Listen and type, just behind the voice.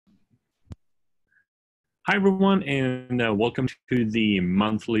Hi, everyone, and welcome to the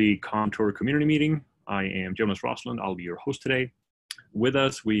monthly Contour community meeting. I am Jonas Rossland. I'll be your host today. With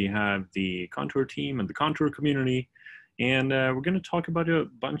us, we have the Contour team and the Contour community, and we're going to talk about a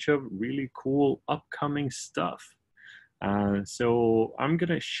bunch of really cool upcoming stuff. So I'm going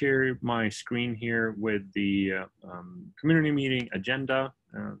to share my screen here with the community meeting agenda,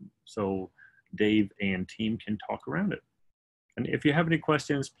 so Dave and team can talk around it. And if you have any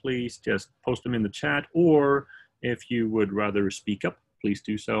questions, please just post them in the chat, or if you would rather speak up, please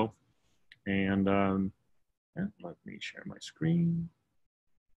do so. And yeah, let me share my screen.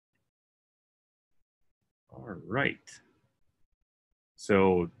 All right.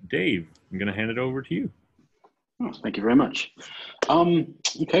 So Dave, I'm going to hand it over to you. Oh, thank you very much.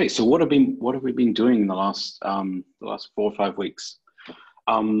 Okay, so what have we been doing in the last 4 or 5 weeks?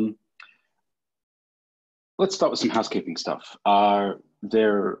 Let's start with some housekeeping stuff. I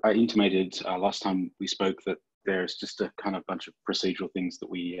intimated last time we spoke that there's just a kind of bunch of procedural things that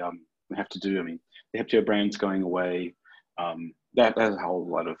we have to do. I mean, the Heptio brand's going away. That has a whole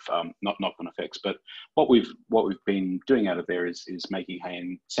lot of not knock-on effects. But what we've been doing out of there is making hay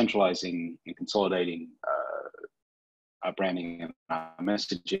and centralizing and consolidating our branding and our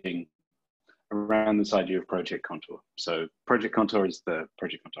messaging around this idea of Project Contour. So Project Contour is the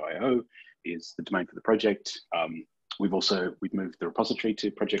Project Contour.io is the domain for the project. We've moved the repository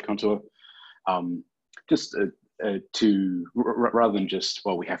to Project Contour, just rather than just,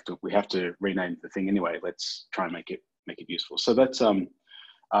 well, we have to rename the thing anyway. Let's try and make it useful. So that's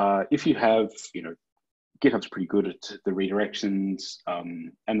if you have, GitHub's pretty good at the redirections,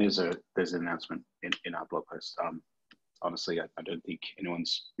 and there's an announcement in our blog post. Honestly, I don't think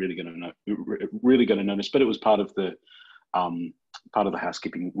anyone's really going to notice, but it was part of the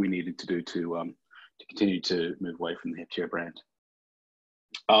housekeeping we needed to do to continue to move away from the Heptio brand.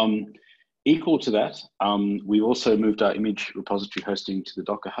 Equal to that, we also moved our image repository hosting to the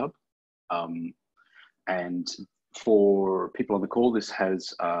Docker Hub, and for people on the call, this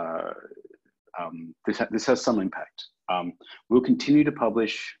has some impact. We'll continue to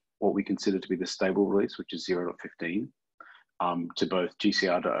publish what we consider to be the stable release, which is 0.15. To both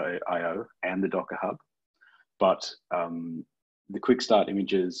GCR.io and the Docker Hub, but the quick start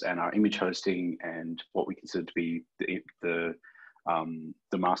images and our image hosting and what we consider to be the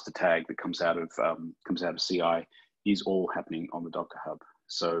master tag that comes out of CI is all happening on the Docker Hub.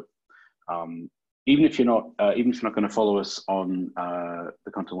 So even if you're not going to follow us on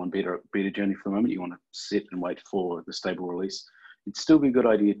the Contour 1 beta journey for the moment, you want to sit and wait for the stable release, it'd still be a good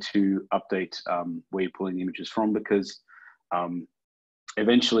idea to update where you're pulling the images from, because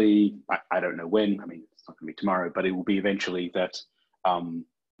eventually, I don't know when, I mean, it's not going to be tomorrow, but it will be eventually that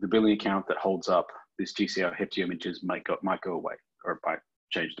the billing account that holds up this GCR Heptio images might go away, or it might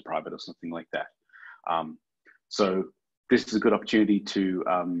change to private or something like that. So this is a good opportunity to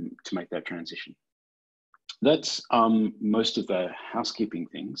make that transition. That's most of the housekeeping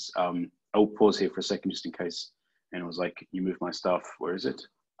things. I'll pause here for a second just in case anyone's like, you moved my stuff, where is it?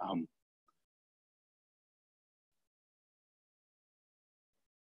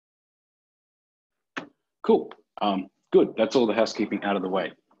 Cool, good, that's all the housekeeping out of the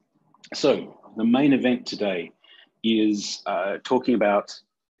way. So the main event today is talking about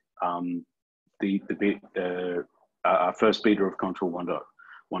our first beta of Contour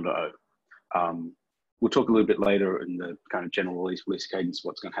 1.0. We'll talk a little bit later in the kind of general release cadence,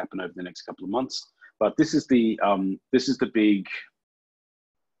 what's going to happen over the next couple of months. But this is the big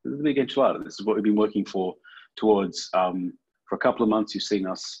enchilada. This is what we've been working towards for a couple of months. You've seen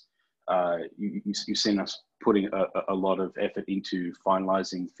us. You've seen us putting a lot of effort into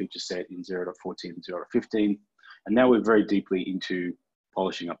finalizing the feature set in 0.14 and 0.15, and now we're very deeply into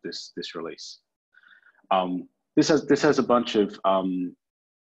polishing up this release. This has a bunch of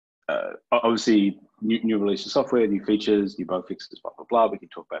obviously new release of software, new features, new bug fixes, blah blah blah. We can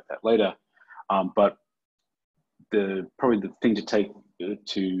talk about that later, but probably the thing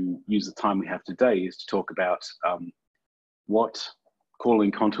to use the time we have today is to talk about what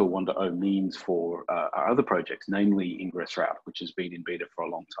calling Contour 1.0 means for our other projects, namely Ingress Route, which has been in beta for a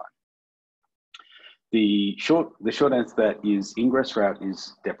long time. The short answer to that is Ingress Route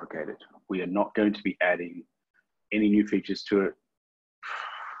is deprecated. We are not going to be adding any new features to it.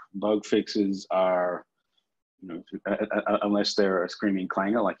 Bug fixes are, unless they're a screaming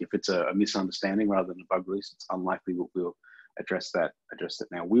clanger, like if it's a misunderstanding rather than a bug release, it's unlikely we'll address that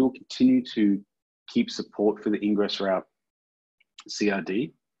now. We will continue to keep support for the Ingress Route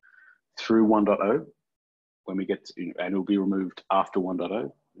CRD through 1.0 when we get to, and it will be removed after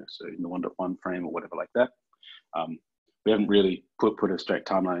 1.0, so in the 1.1 frame or whatever like that. We haven't really put a straight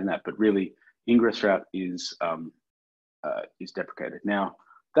timeline in that, but really ingress route is deprecated. Now,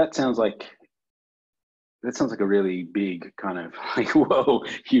 that sounds like a really big kind of like, whoa,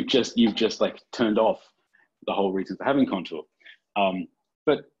 you've just like turned off the whole reason for having Contour.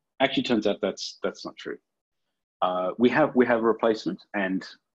 But actually turns out that's not true. We have a replacement, and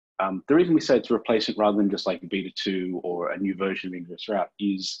the reason we say it's a replacement rather than just like beta 2 or a new version of ingress route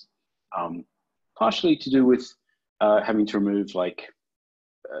is partially to do with having to remove like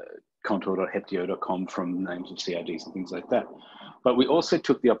contour.heptio.com from names of CIDs and things like that. But we also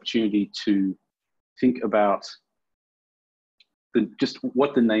took the opportunity to think about just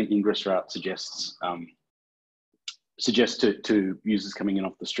what the name ingress route suggests to users coming in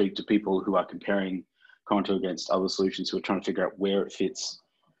off the street, to people who are comparing Contour against other solutions, who are trying to figure out where it fits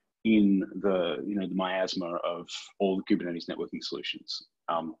in the the miasma of all the Kubernetes networking solutions.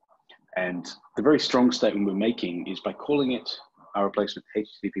 And the very strong statement we're making is, by calling it our replacement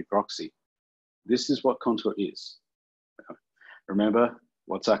HTTP proxy, this is what Contour is. Remember,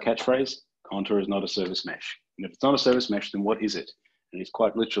 what's our catchphrase? Contour is not a service mesh. And if it's not a service mesh, then what is it? And it's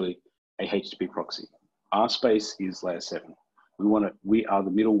quite literally a HTTP proxy. Our space is layer 7. We are the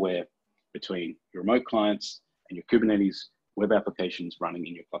middleware between your remote clients and your Kubernetes web applications running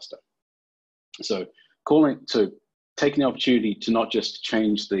in your cluster. So taking the opportunity to not just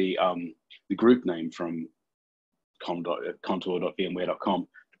change the group name from contour.vmware.com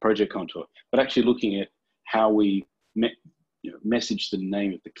to Project Contour, but actually looking at how we message the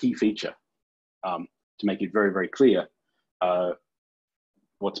name of the key feature to make it very, very clear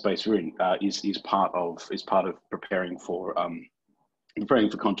what space we're in is part of preparing for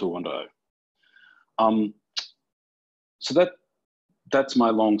Contour 1.0. So that's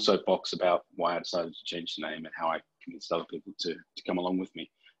my long soapbox about why I decided to change the name and how I convinced other people to come along with me.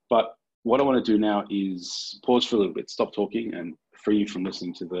 But what I want to do now is pause for a little bit, stop talking, and free you from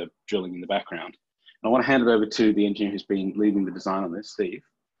listening to the drilling in the background. And I want to hand it over to the engineer who's been leading the design on this, Steve,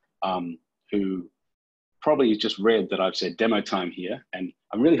 who probably has just read that I've said demo time here. And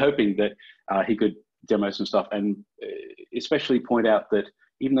I'm really hoping that he could demo some stuff, and especially point out that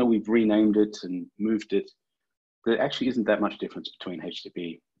even though we've renamed it and moved it, there actually isn't that much difference between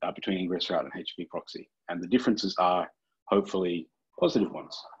between ingress route and HTTP proxy. And the differences are hopefully positive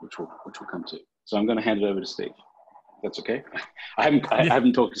ones, which we'll come to. So I'm going to hand it over to Steve. That's okay. I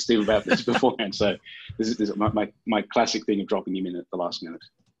haven't talked to Steve about this beforehand, so this is my classic thing of dropping him in at the last minute.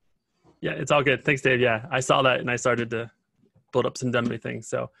 Yeah, it's all good. Thanks, Dave. Yeah, I saw that and I started to build up some demo things.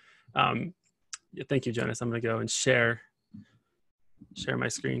 So yeah, thank you, Jonas. I'm going to go and share my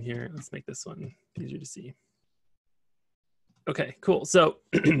screen here. Let's make this one easier to see. Okay, cool. So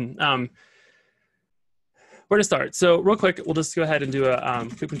where to start? So real quick, we'll just go ahead and do a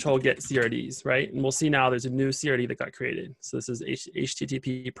kube control get CRDs, right? And we'll see now there's a new CRD that got created. So this is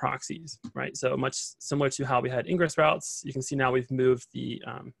HTTP proxies, right? So much similar to how we had ingress routes. You can see now we've moved the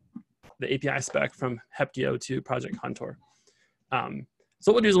API spec from Heptio to Project Contour.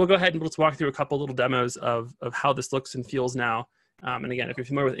 So what we'll do is we'll go ahead and let's walk through a couple little demos of how this looks and feels now. And again, if you're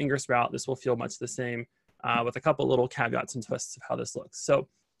familiar with ingress route, this will feel much the same with a couple little caveats and twists of how this looks. So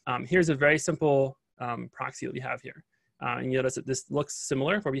here's a very simple proxy that we have here. And you notice that this looks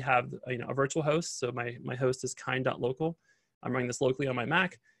similar where we have a virtual host. So my host is kind.local. I'm running this locally on my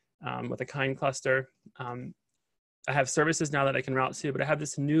Mac with a kind cluster. I have services now that I can route to, but I have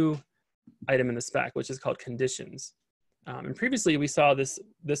this new item in the spec, which is called conditions. And previously we saw this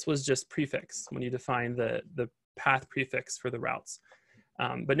was just prefix when you define the path prefix for the routes.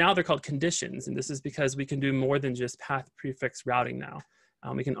 But now they're called conditions. And this is because we can do more than just path prefix routing now.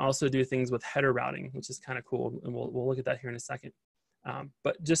 We can also do things with header routing, which is kind of cool. And we'll look at that here in a second.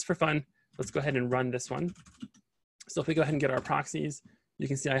 But just for fun, let's go ahead and run this one. So if we go ahead and get our proxies, you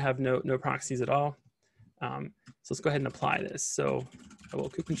can see I have no proxies at all. So let's go ahead and apply this. So I will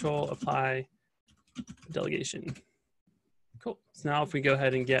kube control apply delegation. Cool. So now if we go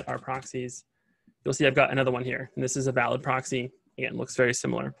ahead and get our proxies, you'll see I've got another one here. And this is a valid proxy. Again, looks very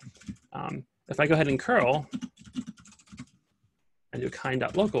similar. If I go ahead and curl and do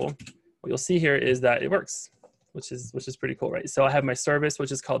kind.local, what you'll see here is that it works, which is pretty cool, right? So I have my service,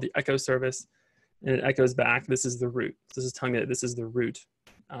 which is called the echo service, and it echoes back. This is the root. This is telling me that this is the root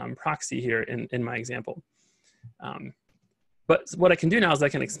proxy here in my example. But what I can do now is I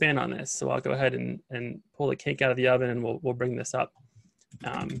can expand on this. So I'll go ahead and pull the cake out of the oven, and we'll bring this up.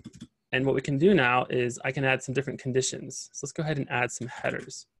 And what we can do now is I can add some different conditions. So let's go ahead and add some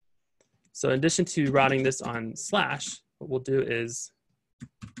headers. So in addition to routing this on /, what we'll do is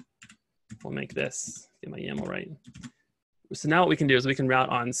we'll make this, get my YAML right. So now what we can do is we can route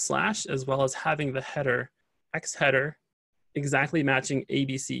on / as well as having the header, X header, exactly matching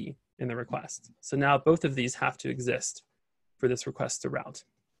ABC. in the request. So now both of these have to exist for this request to route.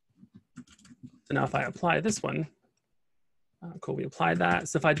 So now if I apply this one, cool, we applied that.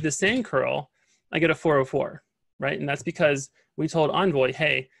 So if I do the same curl, I get a 404, right? And that's because we told Envoy,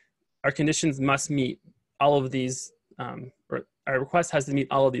 hey, our conditions must meet all of these, or our request has to meet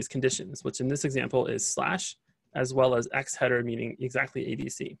all of these conditions, which in this example is slash, as well as X header, meaning exactly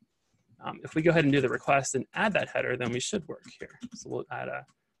ABC. If we go ahead and do the request and add that header, then we should work here. So we'll add a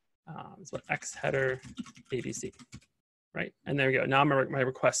X header ABC, right? And there we go. Now my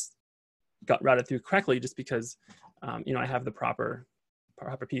request got routed through correctly just because I have the proper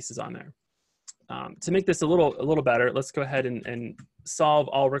pieces on there. To make this a little better, let's go ahead and solve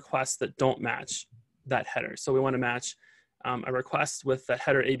all requests that don't match that header. So we want to match a request with that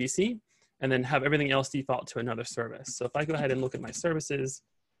header ABC, and then have everything else default to another service. So if I go ahead and look at my services,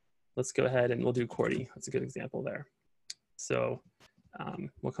 let's go ahead and we'll do Cordy. That's a good example there. So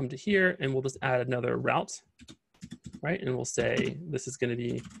we'll come to here and we'll just add another route, right? And we'll say this is going to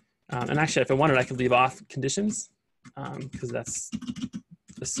be, and actually if I wanted, I could leave off conditions because that's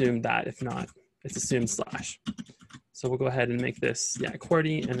assumed that. If not, it's assumed slash. So we'll go ahead and make this,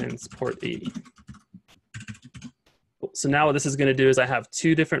 Cordy, and then support 80. So now what this is going to do is I have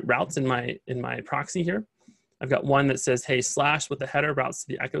two different routes in my proxy here. I've got one that says, hey, slash with the header routes to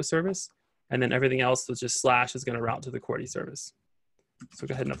the echo service, and then everything else with just slash is going to route to the Cordy service. So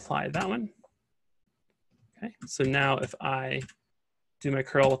go ahead and apply that one. Okay, so now if I do my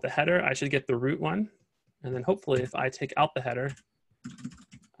curl with the header, I should get the root one. And then hopefully if I take out the header,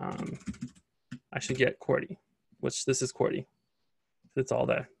 I should get Cordy, which this is Cordy. It's all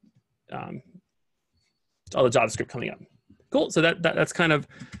the JavaScript coming up. Cool. So that's kind of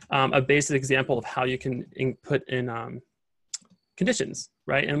a basic example of how you can input in conditions,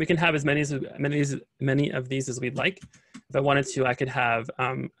 right? And we can have as many of these as we'd like. If I wanted to, I could have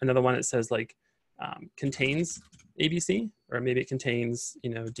another one that says like contains ABC, or maybe it contains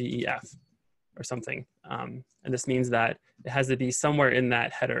DEF or something. And this means that it has to be somewhere in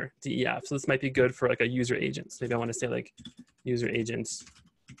that header DEF. So this might be good for like a user agent. So maybe I want to say like user agent.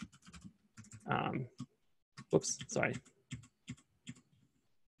 Whoops, sorry.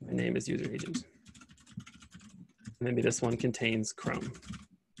 My name is user agent. Maybe this one contains Chrome.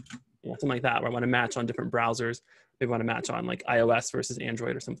 Yeah, something like that, where I want to match on different browsers. Maybe I want to match on like iOS versus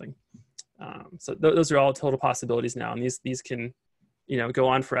Android or something. So those are all total possibilities now. And these can go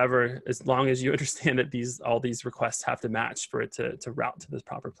on forever as long as you understand that all these requests have to match for it to route to the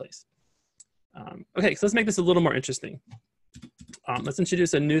proper place. Okay, so let's make this a little more interesting. Let's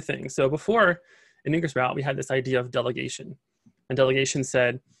introduce a new thing. So before in ingress route, we had this idea of delegation. And delegation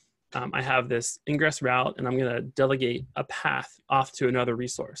said, I have this ingress route and I'm going to delegate a path off to another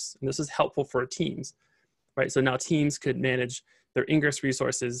resource. And this is helpful for teams, right? So now teams could manage their ingress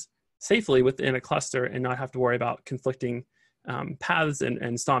resources safely within a cluster and not have to worry about conflicting paths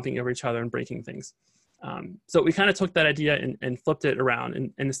and stomping over each other and breaking things. So we kind of took that idea and flipped it around.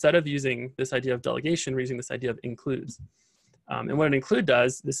 And instead of using this idea of delegation, we're using this idea of includes. And what an include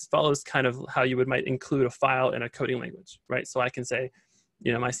does, this follows kind of how you might include a file in a coding language, right? So I can say,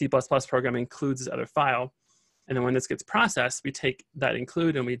 my C++ program includes this other file. And then when this gets processed, we take that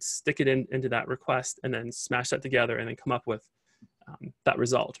include and we stick it into that request and then smash that together and then come up with that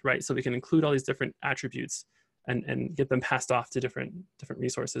result, right? So we can include all these different attributes and get them passed off to different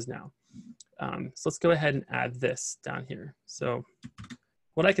resources now. So let's go ahead and add this down here. So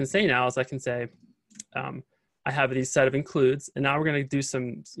what I can say now is I can say, I have these set of includes, and now we're going to do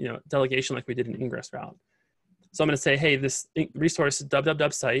some delegation like we did in ingress route. So I'm going to say, hey, this resource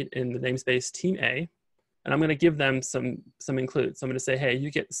www site in the namespace team A, and I'm going to give them some includes. So I'm going to say, hey,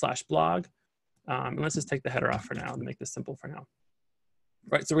 you get /blog, and let's just take the header off for now to make this simple for now.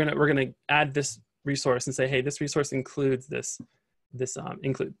 Right. So we're going to add this resource and say, hey, this resource includes this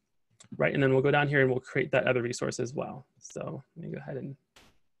include, right? And then we'll go down here and we'll create that other resource as well. So let me go ahead and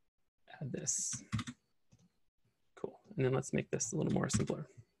add this. Cool. And then let's make this a little more simpler.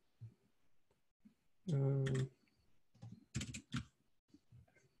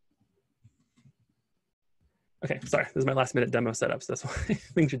 Okay, sorry, this is my last minute demo setup, so that's why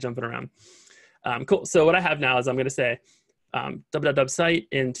things are jumping around. Cool, so what I have now is I'm gonna say www site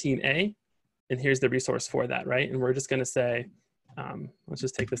in team A, and here's the resource for that, right? And we're just gonna say, let's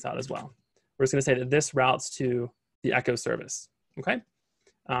just take this out as well. We're just gonna say that this routes to the echo service, okay?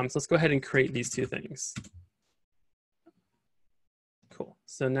 So let's go ahead and create these two things. Cool,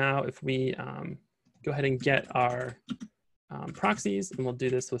 so now if we go ahead and get our proxies, and we'll do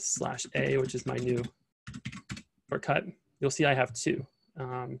this with /a, which is my new shortcut. You'll see I have two,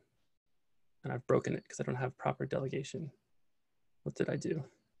 and I've broken it because I don't have proper delegation. What did I do?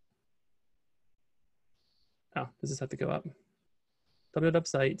 Oh, does this have to go up? www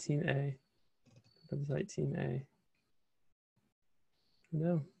site team A, www site team A.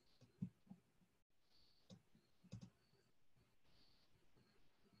 No.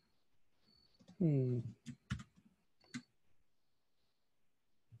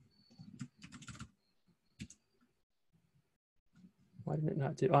 Why didn't it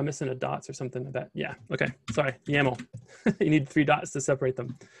not do? Oh, I'm missing a dots or something. I bet. Yeah. Okay. Sorry. YAML. You need 3 dots to separate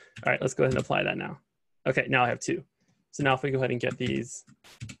them. All right. Let's go ahead and apply that now. Okay. Now I have 2. So now if we go ahead and get these.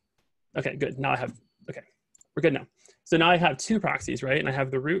 Okay. Good. Now I have. Okay. We're good now. So now I have 2 proxies, right? And I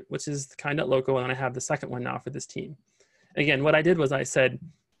have the root, which is kind of local, and then I have the second one now for this team. Again, what I did was I said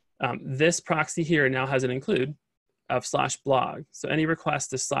this proxy here now has an include of /blog. So any request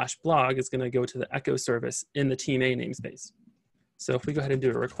to /blog is going to go to the echo service in the team A namespace. So if we go ahead and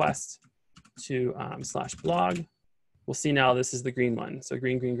do a request to /blog, we'll see now this is the green one. So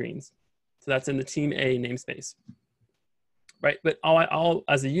green, green, greens. So that's in the team A namespace, right? But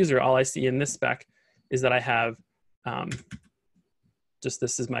as a user, all I see in this spec is that I have just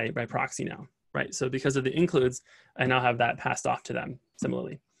this is my proxy now, right? So because of the includes, I now have that passed off to them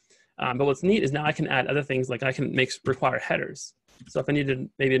similarly. But what's neat is now I can add other things, like I can require headers. So if I needed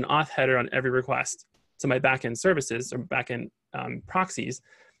maybe an auth header on every request to my backend services or backend proxies,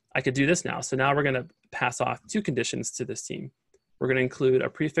 I could do this now. So now we're going to pass off 2 conditions to this team. We're going to include a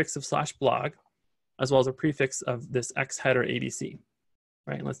prefix of /blog, as well as a prefix of this X header ABC,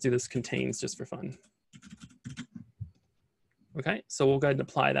 right? And let's do this contains just for fun. Okay, so we'll go ahead and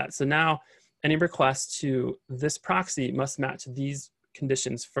apply that. So now any request to this proxy must match these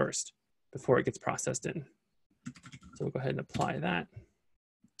conditions first before it gets processed in. So we'll go ahead and apply that.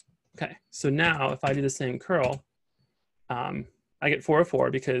 Okay, so now if I do the same curl, I get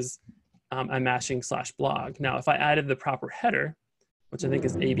 404 because I'm matching /blog. Now, if I added the proper header, which I think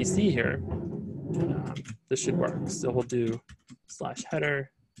is ABC here, this should work. So we'll do /header,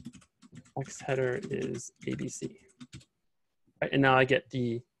 X header is ABC. Right, and now I get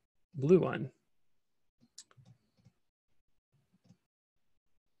the blue one.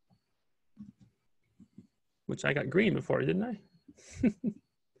 Which I got green before, didn't I?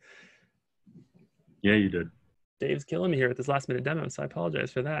 Yeah, you did. Dave's killing me here with this last minute demo, so I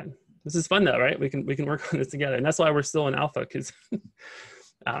apologize for that. This is fun though, right? We can work on this together, and that's why we're still in alpha, because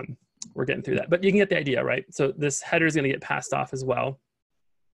we're getting through that. But you can get the idea, right? So this header is going to get passed off as well.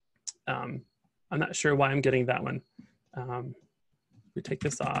 I'm not sure why I'm getting that one. We take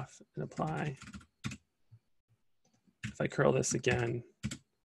this off and apply. If I curl this again,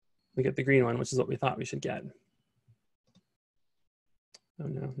 we get the green one, which is what we thought we should get. Oh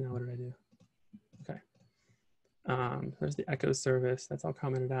no, now what did I do? Okay. There's the echo service. That's all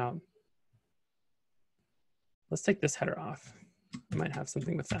commented out. Let's take this header off. I might have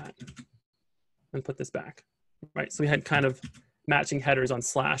something with that. And put this back. Right, so we had kind of matching headers on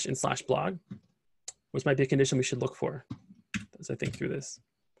 / and /blog, which might be a condition we should look for as I think through this.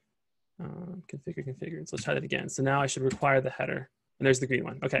 Configured. So let's try that again. So now I should require the header. And there's the green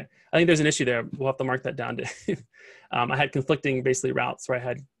one. Okay, I think there's an issue there. We'll have to mark that down. I had conflicting basically routes where I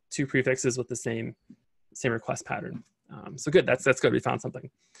had 2 prefixes with the same request pattern. So good, that's good, we found something.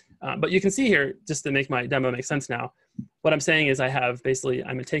 But you can see here, just to make my demo make sense now, what I'm saying is I have basically,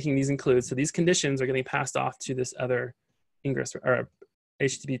 I'm taking these includes, so these conditions are getting passed off to this other ingress or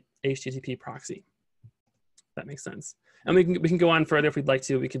HTTP proxy. That makes sense. And we can go on further if we'd like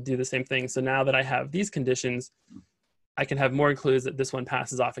to. We could do the same thing. So now that I have these conditions, I can have more includes that this one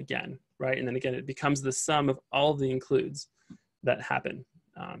passes off again, right? And then again, it becomes the sum of all the includes that happen.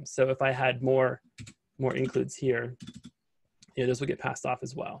 So if I had more includes here, this would get passed off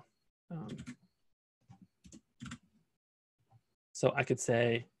as well. So I could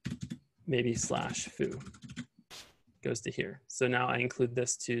say maybe /foo goes to here. So now I include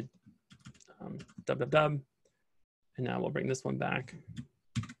this to www, and now we'll bring this one back.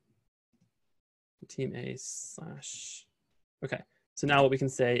 Team A / okay. So now what we can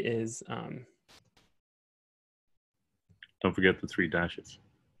say is don't forget the 3 dashes.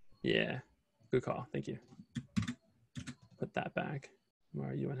 Yeah, good call. Thank you. Put that back. Why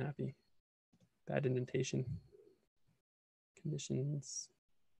are you unhappy? Bad indentation. Conditions.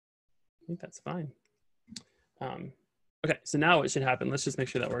 I think that's fine. Okay, so now what should happen? Let's just make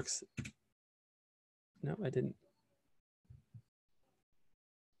sure that works. No, I didn't.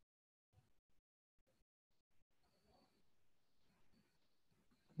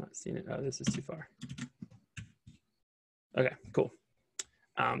 I'm not seeing it. Oh, this is too far. Okay, cool.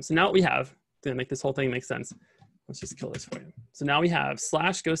 So now what we have, to make this whole thing make sense, let's just kill this for you. So now we have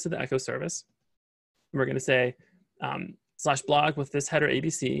 / goes to the echo service. And we're going to say /blog with this header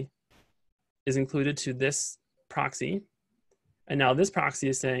ABC is included to this proxy. And now this proxy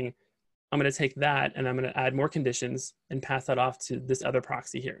is saying, I'm going to take that and I'm going to add more conditions and pass that off to this other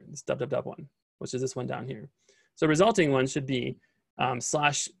proxy here, this www one, which is this one down here. So resulting one should be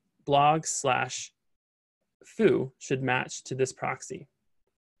 /blog/foo should match to this proxy.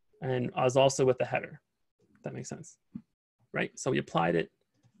 And as also with the header, if that makes sense, right? So we applied it.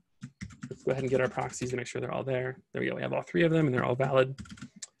 Let's go ahead and get our proxies to make sure they're all there. There we go, we have all 3 of them and they're all valid.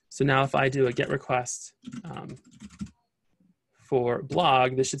 So now if I do a GET request for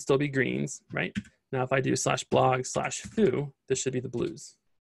blog, this should still be greens, right? Now if I do /blog/foo, this should be the blues.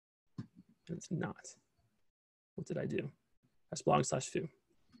 And it's not. What did I do? /blog/foo.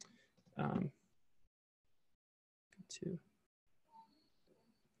 To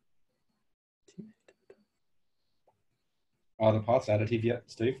Are the paths additive yet,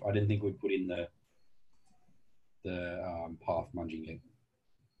 Steve? I didn't think we'd put in the path munging yet.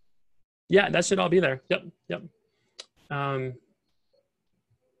 Yeah, that should all be there. Yep, yep. I'm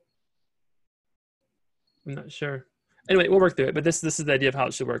not sure. Anyway, we'll work through it. But this is the idea of how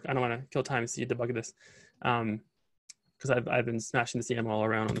it should work. I don't want to kill time to see you debug this, because I've been smashing the CM all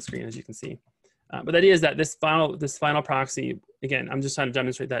around on the screen, as you can see. But the idea is that this final proxy, again, I'm just trying to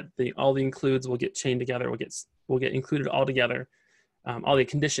demonstrate that all the includes will get chained together, will get included all together, all the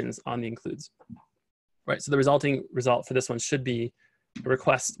conditions on the includes, right? So the resulting result for this one should be a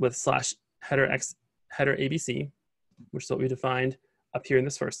request with /header ABC, which is what we defined up here in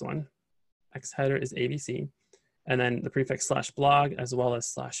this first one. X header is ABC, and then the prefix /blog as well as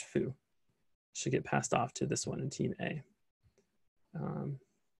 /foo should get passed off to this one in team A.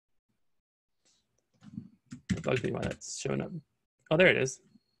 It bugs me why that's showing up. Oh, there it is.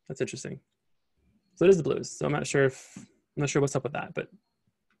 That's interesting. So it is the blues. So I'm not sure what's up with that, but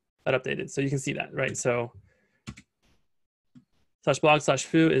that updated. So you can see that, right? So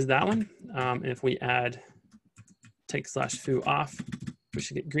 /blog/foo is that one. And if we take /foo off, we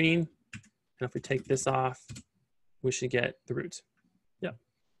should get green. And if we take this off, we should get the root. Yep.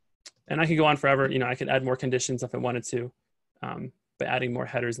 And I could go on forever. You know, I could add more conditions if I wanted to, by adding more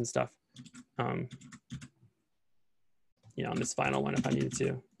headers and stuff. You know, on this final one, if I needed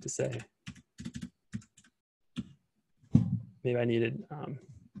to say, maybe I needed,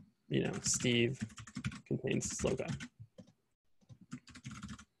 you know, Steve contains Sloka.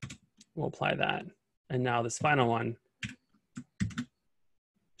 We'll apply that. And now this final one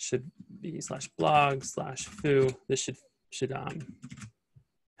should be /blog/foo. This should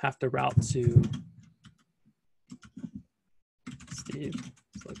have to route to Steve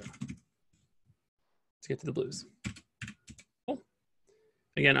Sloka to get to the blues. Cool.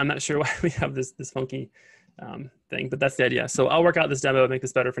 Again, I'm not sure why we have this funky thing, but that's the idea. So I'll work out this demo and make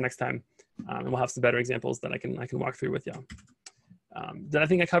this better for next time, and we'll have some better examples that I can walk through with you. Did I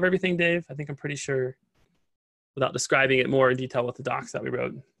think I cover everything, Dave? I think I'm pretty sure, without describing it more in detail with the docs that we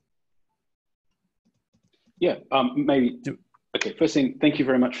wrote. Yeah, maybe. Okay, first thing, thank you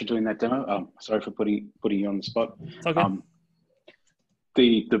very much for doing that demo. Sorry for putting you on the spot. It's okay.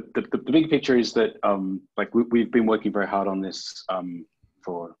 The big picture is that like we've been working very hard on this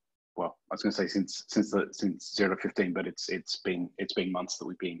for, well, I was going to say since 0 to 15, but it's been months that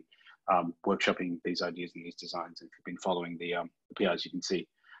we've been workshopping these ideas and these designs. And if you've been following the PRs, you can see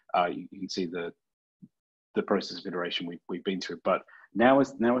the process of iteration we've been through. But now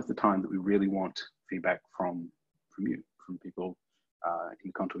is the time that we really want feedback from you, from people in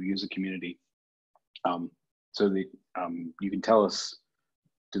the Contour user community, so that you can tell us,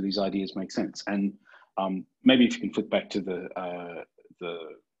 do these ideas make sense? And maybe if you can flick back to the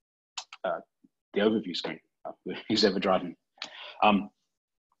overview screen, who's ever driving.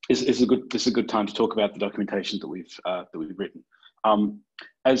 This is a good time to talk about the documentation that we've written.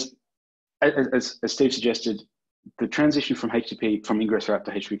 As Steve suggested, the transition from ingress route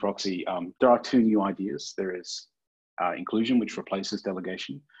to HTTP proxy, there are 2 new ideas. There is inclusion, which replaces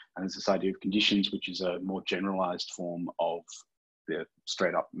delegation, and there's this idea of conditions, which is a more generalized form of the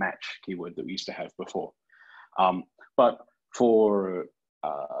straight up match keyword that we used to have before. But for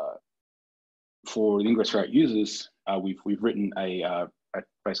the ingress route users, we've written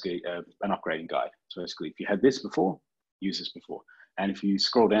basically an upgrading guide. So basically, if you had this before, use this before. And if you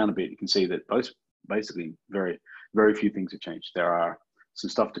scroll down a bit, you can see that basically very, very few things have changed. There are some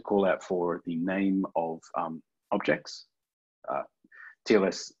stuff to call out for the name of objects.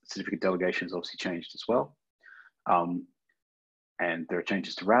 TLS certificate delegation has obviously changed as well. And there are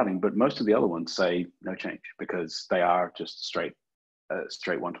changes to routing, but most of the other ones say no change because they are just straight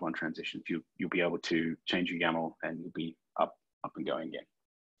one-to-one transitions. You'll be able to change your YAML and you'll be up and going again.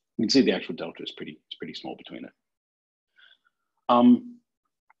 You can see the actual delta is pretty small between it.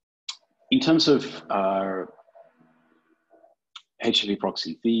 In terms of HTTP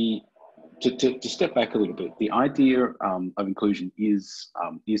proxy. To step back a little bit, the idea of inclusion is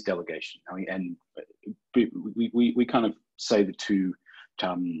delegation. I mean, and we kind of say the two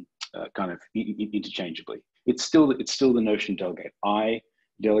kind of interchangeably. It's still the notion of delegate. I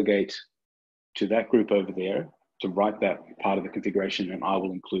delegate to that group over there to write that part of the configuration, and I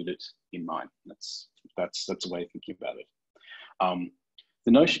will include it in mine. That's a way of thinking about it.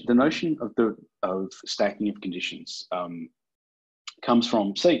 The notion of stacking of conditions comes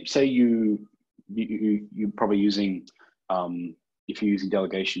from say you're probably using if you're using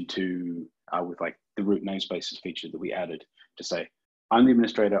delegation to with like the root namespaces feature that we added to say I'm the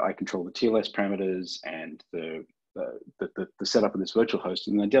administrator, I control the TLS parameters and the setup of this virtual host,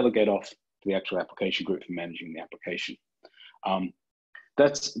 and then I delegate off to the actual application group for managing the application.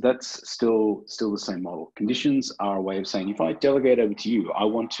 That's still the same model. Conditions are a way of saying, if I delegate over to you, I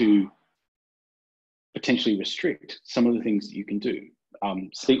want to potentially restrict some of the things that you can do.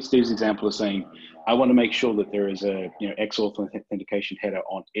 Steve's example of saying, I want to make sure that there is a XAuth authentication header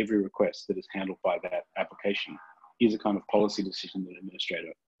on every request that is handled by that application is a kind of policy decision that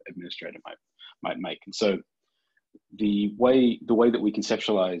administrator might make. And so the way that we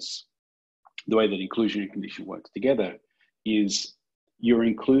conceptualize the way that inclusion and condition works together is you're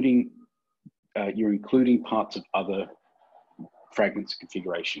including parts of other fragments of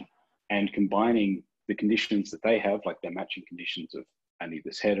configuration and combining the conditions that they have, like their matching conditions of I need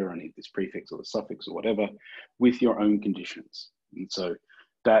this header, I need this prefix or the suffix or whatever, with your own conditions. And so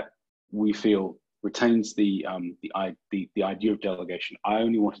that we feel retains the idea of delegation. I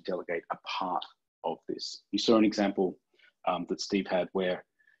only want to delegate a part of this. You saw an example that Steve had where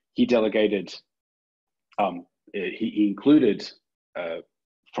he delegated, he included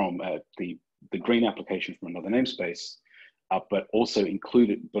from the green application from another namespace, but also in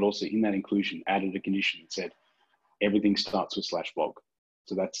that inclusion added a condition that said everything starts with /blog.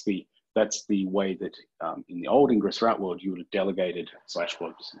 So that's the way that in the old ingress route world you would have delegated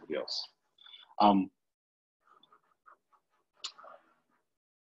 /blog to somebody else.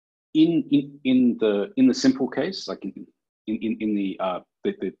 In the simple case, like in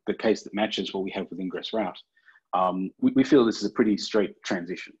the case that matches what we have with ingress route, we feel this is a pretty straight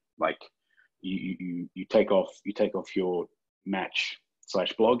transition. Like you take off your match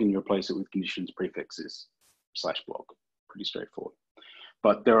 /blog and you replace it with conditions prefixes /blog. Pretty straightforward.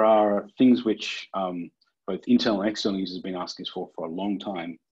 But there are things which both internal and external users have been asking us for a long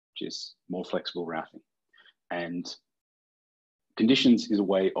time, which is more flexible routing. And conditions is a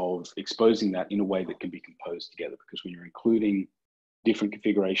way of exposing that in a way that can be composed together, because when you're including different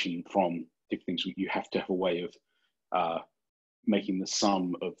configuration from different things, you have to have a way of making the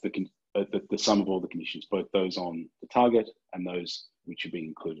sum of the sum of all the conditions, both those on the target and those which are being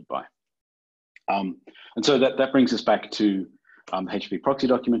included by. And so that brings us back to HTTP proxy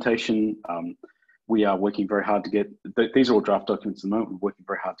documentation. We are working very hard to get, these are all draft documents at the moment, we're working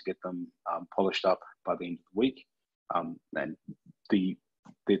very hard to get them polished up by the end of the week. And the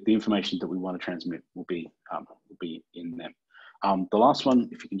information that we want to transmit will be in them. The last one,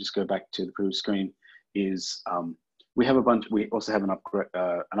 if you can just go back to the previous screen, is we also have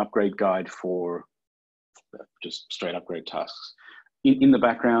an upgrade guide for just straight upgrade tasks. In the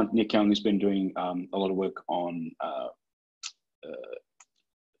background, Nick Young has been doing a lot of work on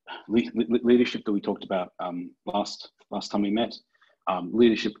leadership that we talked about last time we met.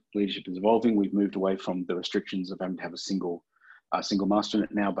 Leadership is evolving. We've moved away from the restrictions of having to have a single master, and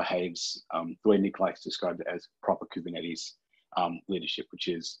it now behaves the way Nick likes to describe it as proper Kubernetes leadership, which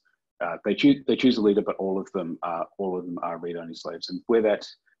is they choose a leader, but all of them are read-only slaves. And where that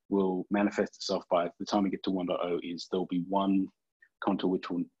will manifest itself by the time we get to 1.0 is there'll be one contour which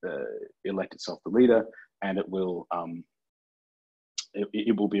will elect itself the leader, and it will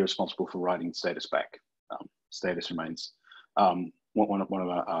be responsible for writing status back. Status remains one of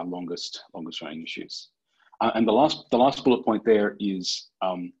our longest running issues. And the last bullet point there is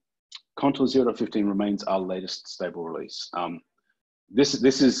Contour 0.15 remains our latest stable release. This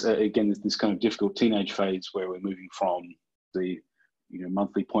is again this kind of difficult teenage phase where we're moving from the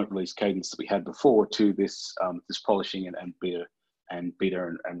monthly point release cadence that we had before to this polishing and beta and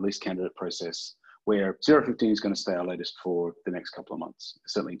release candidate process, where 0.15 is going to stay our latest for the next couple of months,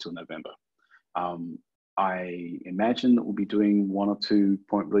 certainly until November. I imagine that we'll be doing 1 or 2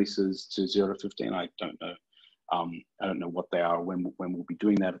 point releases to 0.15. I don't know. I don't know what they are, when we'll be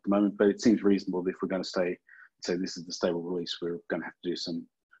doing that at the moment, but it seems reasonable that if we're going to say this is the stable release, we're going to have to do some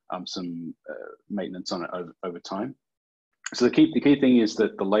maintenance on it over time. So the key thing is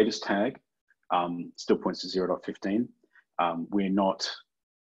that the latest tag still points to 0.15. We're not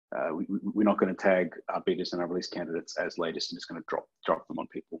we're not going to tag our betas and our release candidates as latest and just going to drop them on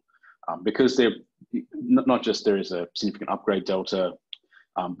people, because they're not just there is a significant upgrade delta,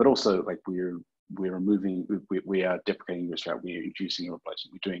 but also like we're removing, we are deprecating this route, we're introducing a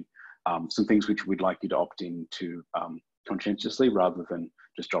replacement, we're doing some things which we'd like you to opt in to conscientiously, rather than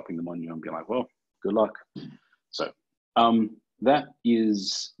just dropping them on you and be like, well, good luck. So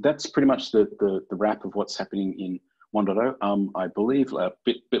that's pretty much the wrap of what's happening in 1.0. I believe a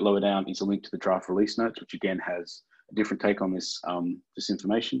bit lower down is a link to the draft release notes, which again has a different take on this this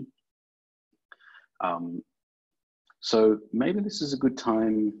information. So maybe this is a good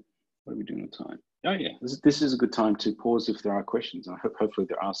time. What are we doing with time? Oh yeah, this is a good time to pause if there are questions. And I hopefully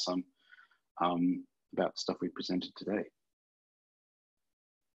there are some about the stuff we presented today.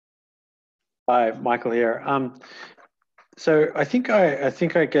 Hi, Michael here. So I think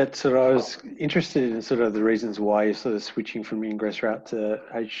I get sort of, I was interested in sort of the reasons why you're sort of switching from ingress route to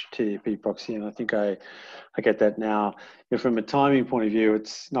HTTP proxy, and I think I get that now. You know, from a timing point of view,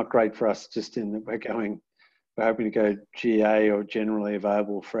 it's not great for us just in that we're hoping to go GA or generally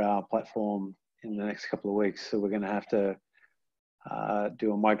available for our platform in the next couple of weeks. So we're going to have to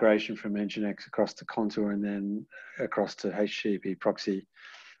do a migration from Nginx across to Contour and then across to HTTP proxy.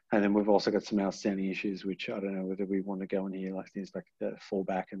 And then we've also got some outstanding issues, which I don't know whether we want to go in here, like things like the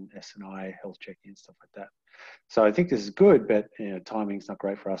fallback and SNI, health checking and stuff like that. So I think this is good, but you know, timing's not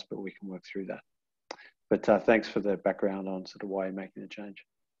great for us, but we can work through that. But thanks for the background on sort of why you're making the change.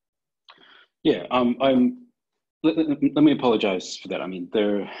 Yeah, let me apologize for that. I mean,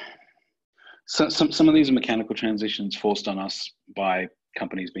 some of these are mechanical transitions forced on us by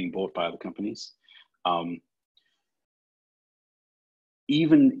companies being bought by other companies.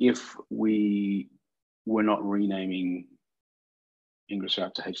 Even if we were not renaming ingress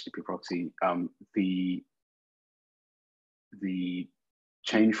route to HTTP proxy, the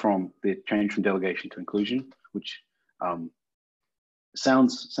change from delegation to inclusion, which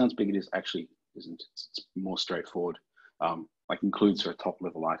sounds big, it is actually isn't. It's more straightforward. Like includes are a top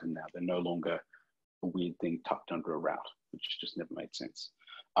level item now. They're no longer a weird thing tucked under a route, which just never made sense.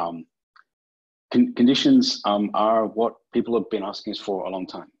 Conditions are what people have been asking us for a long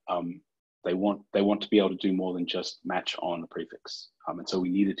time. They want to be able to do more than just match on a prefix, and so we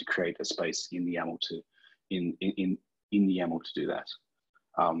needed to create a space in the YAML to in the YAML to do that.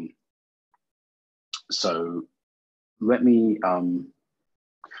 So let me.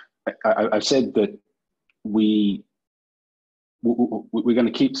 I've said that we're going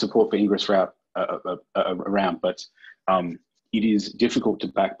to keep support for ingress route around, but it is difficult to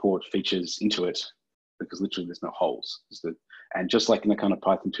backport features into it because literally there's no holes. And just like in the kind of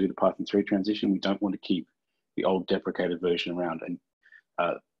Python 2 to Python 3 transition, we don't want to keep the old deprecated version around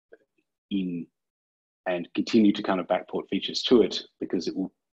and continue to kind of backport features to it because it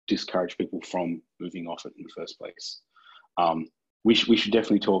will discourage people from moving off it in the first place. We should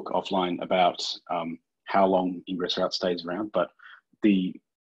definitely talk offline about how long ingress route stays around, but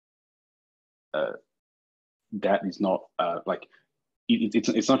that is not like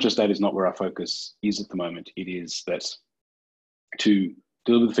it's not just that is not where our focus is at the moment. It is that to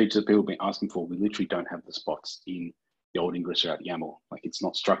deliver the features that people have been asking for, we literally don't have the spots in the old ingress route YAML. Like it's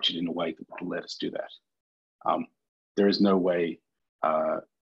not structured in a way that will let us do that. There is no way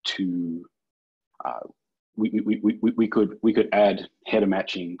to we could add header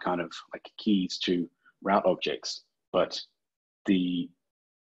matching kind of like keys to route objects, but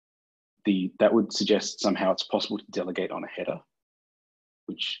that would suggest somehow it's possible to delegate on a header,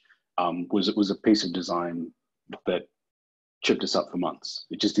 which was a piece of design that tripped us up for months.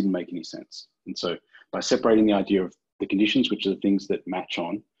 It just didn't make any sense. And so by separating the idea of the conditions, which are the things that match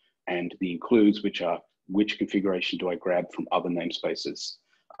on, and the includes, which are which configuration do I grab from other namespaces,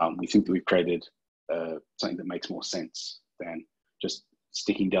 we think that we've created something that makes more sense than just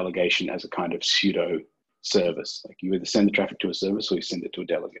sticking delegation as a kind of pseudo service. Like you either send the traffic to a service or you send it to a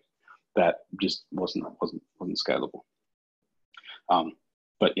delegate. That just wasn't scalable.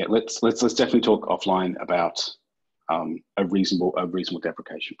 But yeah, let's definitely talk offline about a reasonable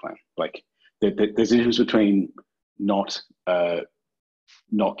deprecation plan. Like there's a difference between not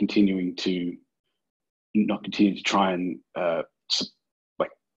continuing to try and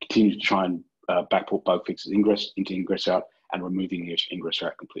backport bug fixes into ingress route and removing ingress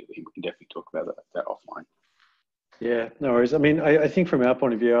route completely. We can definitely talk about that offline. Yeah, no worries. I mean, I think from our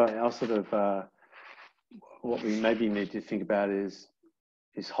point of view, our sort of what we maybe need to think about is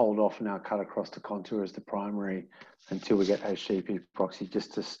hold off now, cut across to Contour as the primary until we get HTTP proxy,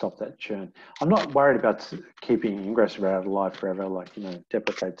 just to stop that churn. I'm not worried about keeping ingress route alive forever, like, you know,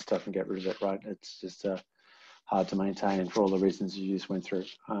 deprecate stuff and get rid of it, right? It's just hard to maintain for all the reasons you just went through.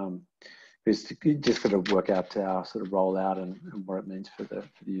 Because you just got to work out our sort of rollout and what it means for the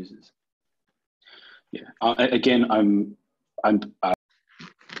users. Yeah. Again, I'm.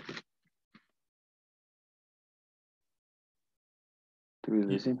 Do we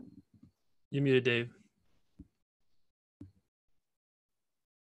lose him? You muted, Dave.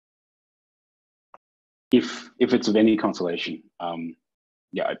 If it's of any consolation,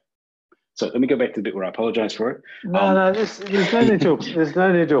 yeah. So let me go back to the bit where I apologize for it. No, there's no need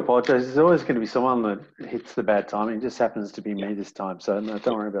to apologize. There's always going to be someone that hits the bad timing. It just happens to be me this time, so no,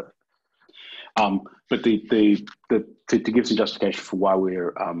 don't worry about it. But to give some justification for why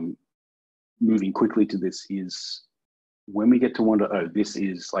we're moving quickly to this is when we get to 1.0, this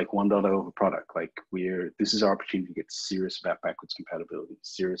is like 1.0 of a product. Like this is our opportunity to get serious about backwards compatibility,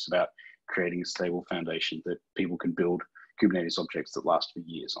 serious about creating a stable foundation that people can build Kubernetes objects that last for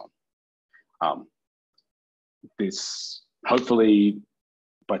years on. This hopefully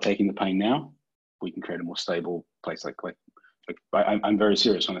by taking the pain now, we can create a more stable place. I'm very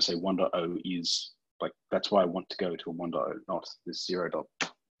serious when I say 1.0 is like, that's why I want to go to a 1.0, not this 0.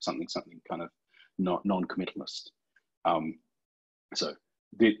 something kind of not non-committalist. So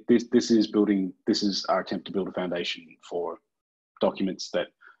this is our attempt to build a foundation for documents that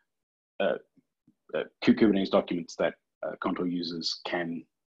Kubernetes documents that Contour users can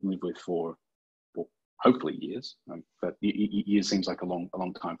live with for hopefully years. But years seems like a long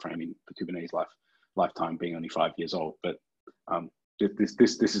time frame in the Kubernetes lifetime being only 5 years old. But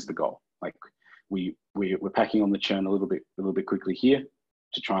this is the goal. Like we're packing on the churn a little bit quickly here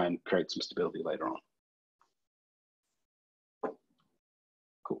to try and create some stability later on.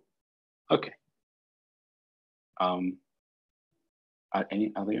 Cool. Okay. Are there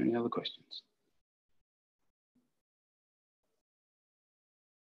any other questions?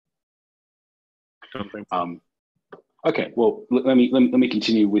 Don't think so. Okay, well, let me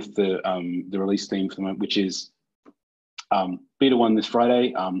continue with the release theme for the moment, which is beta 1 this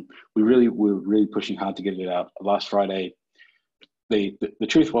Friday. We're really pushing hard to get it out last Friday. The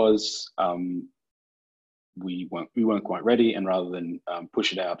truth was we weren't quite ready, and rather than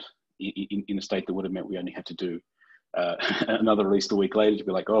push it out in a state that would have meant we only had to do another release a week later to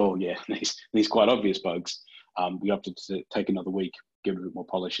be like, oh yeah, these quite obvious bugs, we opted to take another week, give it a bit more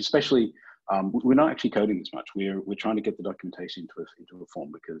polish, especially. We're not actually coding this much. We're trying to get the documentation into a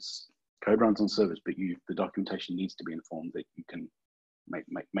form, because code runs on servers, but the documentation needs to be in a form that you can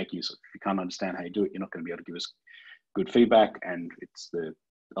make use of. If you can't understand how you do it, you're not going to be able to give us good feedback, and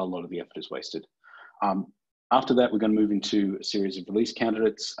a lot of the effort is wasted. After that, we're going to move into a series of release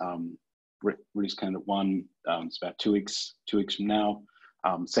candidates. Release candidate 1, it's about 2 weeks from now.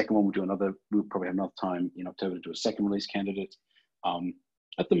 Second one, we'll probably have enough time in October to do a second release candidate.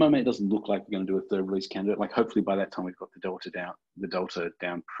 At the moment, it doesn't look like we're going to do a third release candidate. Like hopefully by that time we've got the delta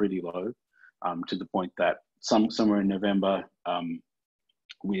down pretty low, to the point that somewhere in November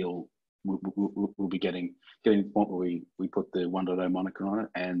we'll be getting to the point where we put the 1.0 moniker on it.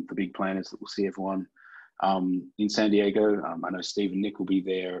 And the big plan is that we'll see everyone in San Diego. I know Steve and Nick will be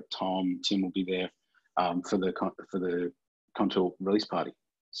there. Tim will be there for the Contour release party.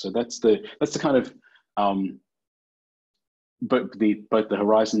 So that's the kind of both the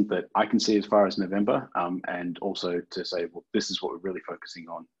horizon that I can see as far as November, and also to say, well, this is what we're really focusing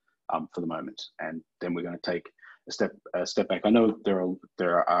on for the moment, and then we're going to take a step back. I know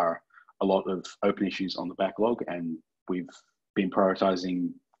there are a lot of open issues on the backlog, and we've been prioritizing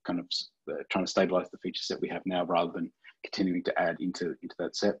kind of trying to stabilize the feature set we have now rather than continuing to add into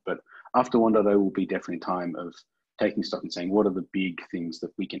that set. But after 1.0 will be definitely time of taking stock and saying, what are the big things that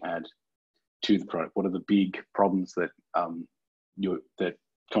we can add to the product? What are the big problems that that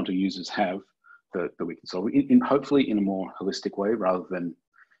Contour users have that we can solve hopefully in a more holistic way, rather than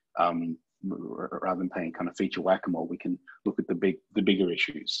playing kind of feature whack-a-mole. We can look at the bigger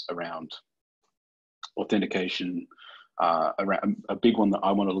issues around authentication. Around a big one that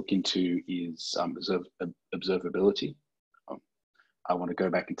I want to look into is observability. I want to go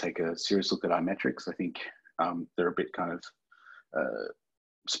back and take a serious look at our metrics. I think they're a bit kind of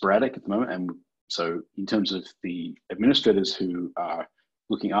sporadic at the moment, and so in terms of the administrators who are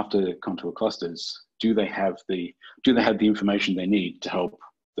looking after Contour clusters, do they have the information they need to help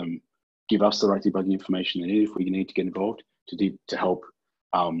them give us the right debugging information they need if we need to get involved to help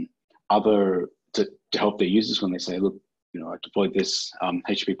to help their users when they say, look, I deployed this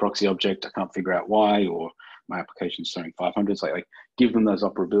HTTP proxy object, I can't figure out why, or my application is showing 500. So like give them those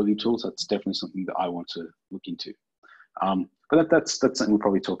operability tools. That's definitely something that I want to look into. But that's something we'll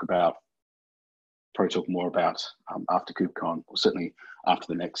probably talk more about after KubeCon, or certainly after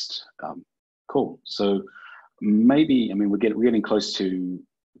the next call. So maybe, I mean, we're getting close to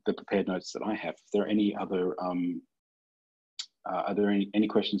the prepared notes that I have. If there are any other, are there any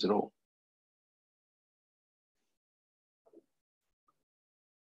questions at all?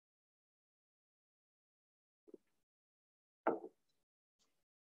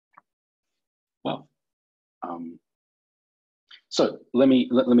 Well, so let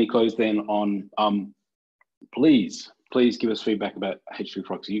me close then on, please give us feedback about HTTP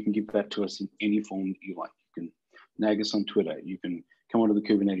proxy. You can give that to us in any form that you like. You can nag us on Twitter. You can come onto the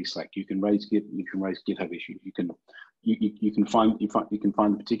Kubernetes Slack. You can raise GitHub issues. You can find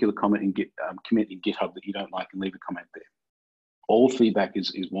the particular comment in commit in GitHub that you don't like and leave a comment there. All feedback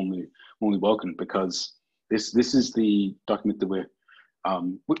is warmly welcome, because this is the document that we're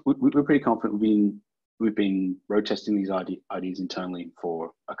pretty confident. We've been road testing these ideas internally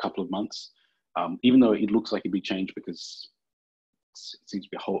for a couple of months, even though it looks like it'd be changed because it seems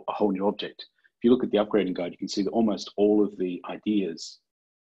to be a whole new object. If you look at the upgrading guide, you can see that almost all of the ideas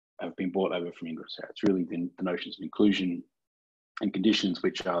have been brought over from Ingress. It's really the notions of inclusion and conditions,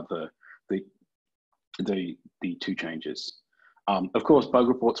 which are the two changes. Of course, bug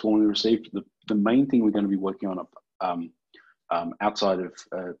reports warmly received. The main thing we're going to be working on outside of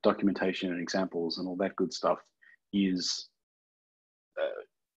documentation and examples and all that good stuff is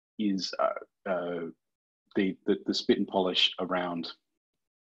the spit and polish around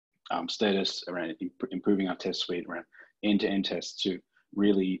status, around improving our test suite, around end-to-end tests, to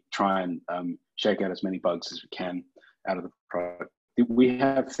really try and shake out as many bugs as we can out of the product. We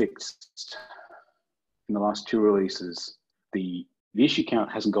have fixed in the last 2 releases, the issue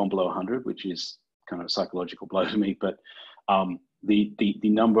count hasn't gone below 100, which is kind of a psychological blow to me, but the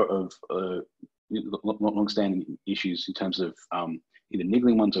number of long-standing issues in terms of either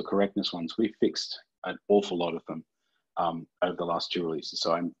niggling ones or correctness ones, we've fixed an awful lot of them over the last 2 releases.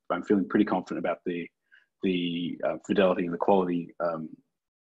 So I'm feeling pretty confident about the fidelity and the quality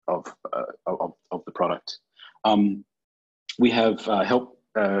of the product. We have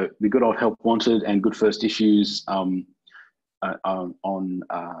the good old help wanted and good first issues on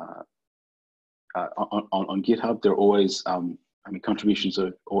GitHub. They're always, contributions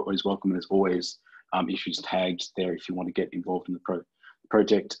are always welcome, and there's always issues tagged there if you want to get involved in the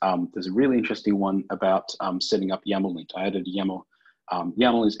project. There's a really interesting one about setting up YAML lint. I added a YAML.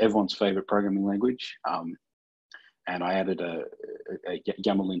 YAML is everyone's favorite programming language, and I added a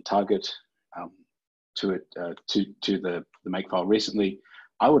YAML lint target to it to the makefile recently.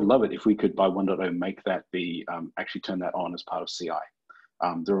 I would love it if we could by 1.0 make that be actually turn that on as part of CI.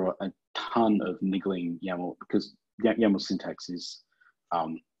 There are a ton of niggling YAML, because YAML syntax is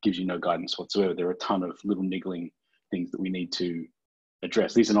gives you no guidance whatsoever. There are a ton of little niggling things that we need to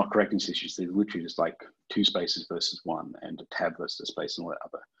address. These are not correctness issues. They're literally just like 2 spaces versus 1 and a tab versus a space and all that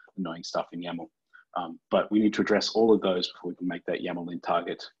other annoying stuff in YAML. But we need to address all of those before we can make that YAML lint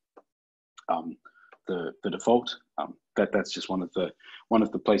target the default. That's just one of the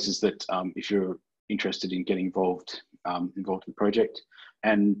places that if you're interested in getting involved in the project.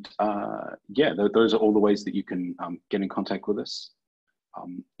 And yeah, those are all the ways that you can get in contact with us.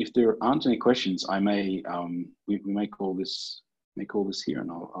 If there aren't any questions, I may we may call this here,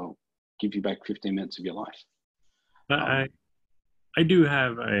 and I'll give you back 15 minutes of your life. I do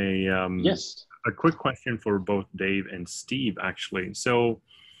have a yes, a quick question for both Dave and Steve, actually. So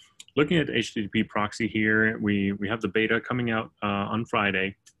looking at HTTP proxy here, we have the beta coming out on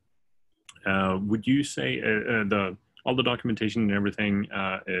Friday. Would you say all the documentation and everything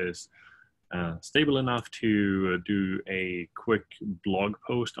is stable enough to do a quick blog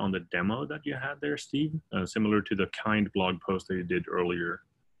post on the demo that you had there, Steve? Similar to the kind blog post that you did earlier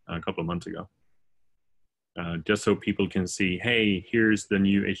a couple of months ago. Just so people can see, hey, here's the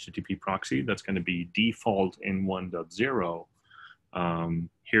new HTTP proxy that's going to be default in 1.0.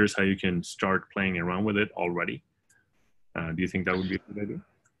 Here's how you can start playing around with it already. Do you think that would be a good idea?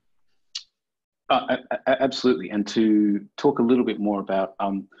 Absolutely. And to talk a little bit more about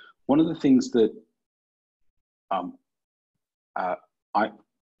one of the things that I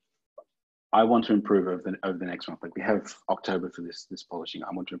want to improve over the next month, like we have October for this polishing,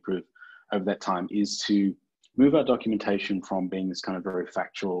 I want to improve over that time, is to move our documentation from being this kind of very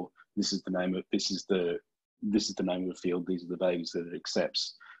factual, this is the name of the field, these are the values that it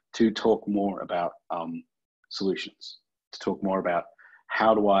accepts, to talk more about solutions, to talk more about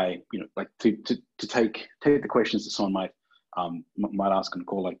how do I, like to take the questions that someone might ask on a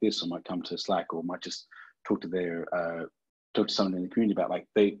call like this, or might come to Slack, or might just talk to someone in the community about, like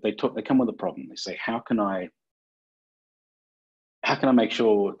they come with a problem. They say, how can I make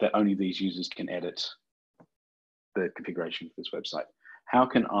sure that only these users can edit the configuration for this website? How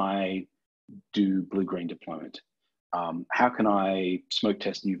can I do blue-green deployment? How can I smoke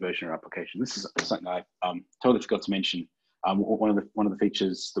test new version or application? This is something I totally forgot to mention. One of the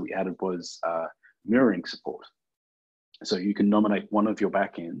features that we added was mirroring support. So you can nominate one of your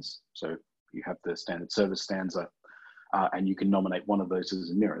backends. So you have the standard service stanza, and you can nominate one of those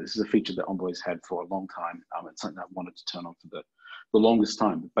as a mirror. This is a feature that Envoy's had for a long time. It's something I've wanted to turn on for the longest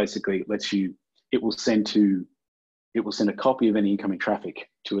time. Basically, it lets you. It will send a copy of any incoming traffic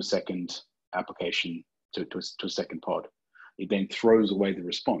to a second application, to a second pod. It then throws away the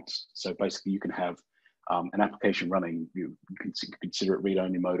response. So basically, you can have an application running. You can consider it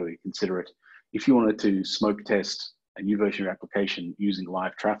read-only mode, or you consider it if you wanted to smoke test a new version of your application using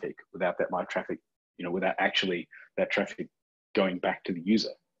live traffic without that live traffic, without actually that traffic going back to the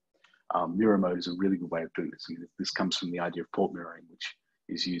user. Mirror mode is a really good way of doing this. This comes from the idea of port mirroring, which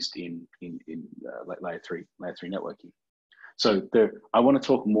is used in layer three networking. So I want to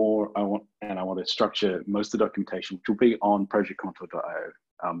talk more. I want to structure most of the documentation, which will be on projectcontour.io,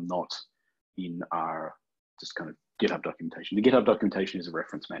 not in our just kind of GitHub documentation. The GitHub documentation is a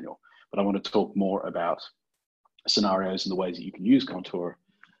reference manual, but I want to talk more about scenarios and the ways that you can use Contour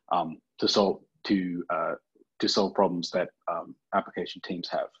to solve problems that application teams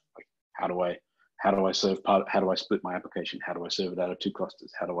have. Like how do I split my application? How do I serve it out of 2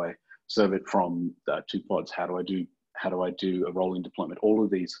 clusters? How do I serve it from 2 pods? How do I do a rolling deployment? All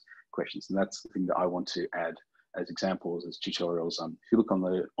of these questions, and that's the thing that I want to add as examples, as tutorials. If you look on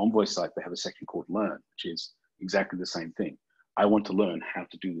the Envoy site, they have a section called Learn, which is exactly the same thing. I want to learn how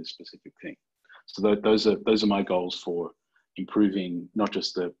to do this specific thing. So those are my goals for improving not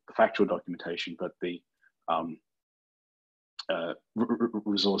just the factual documentation, but the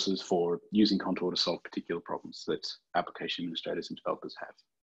resources for using Contour to solve particular problems that application administrators and developers have.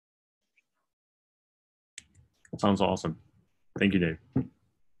 Sounds awesome. Thank you, Dave.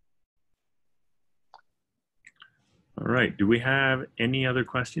 All right, do we have any other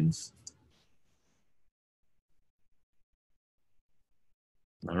questions?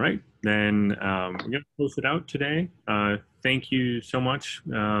 All right, then we're going to close it out today. Thank you so much,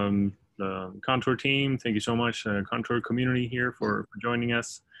 the Contour team. Thank you so much, Contour community here for joining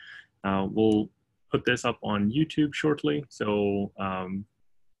us. We'll put this up on YouTube shortly. So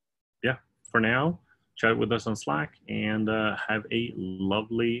yeah, for now, chat with us on Slack and have a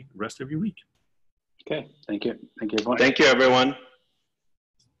lovely rest of your week. Okay, thank you. Thank you, everyone. Thank you, everyone.